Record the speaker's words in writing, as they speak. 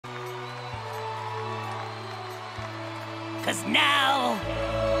'Cause now...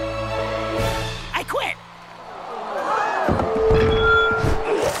 I quit!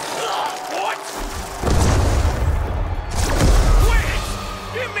 What? Quit?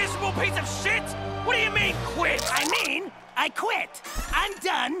 You miserable piece of shit! What do you mean, quit? I mean, I quit. I'm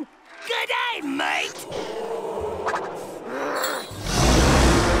done. Good day, mate!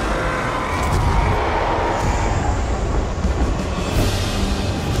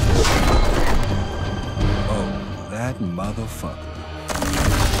 That motherfucker.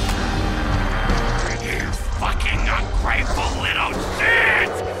 You fucking ungrateful little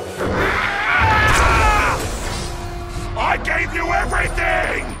shit! I gave you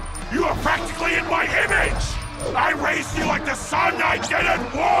everything! You are practically in my image! I raised you like the son I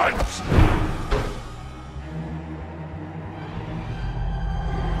didn't want!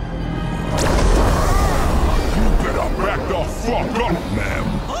 You better back the fuck up, ma'am!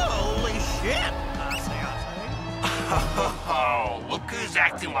 Holy shit! Oh, look who's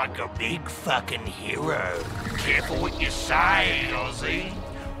acting like a big fucking hero. Careful what you say, Ozzie.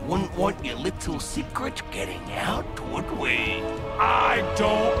 Wouldn't want your little secret getting out, would we? I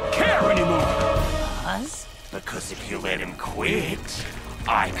don't care anymore. Oz? Because if you let him quit,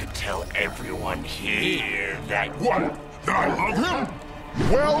 I could tell everyone here that... What? That I love him?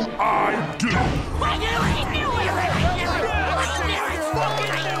 Well, I do. I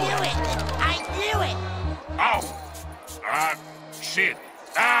knew it! Oh. Shit.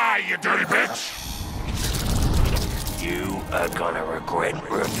 You dirty bitch! You are gonna regret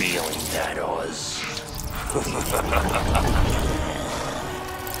revealing that, Oz.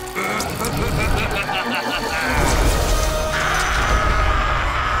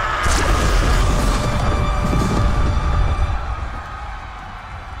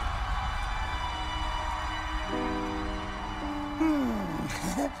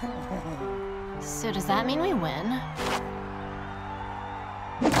 So does that mean we win?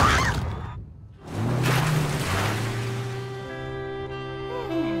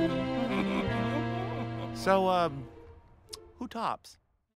 So, who tops?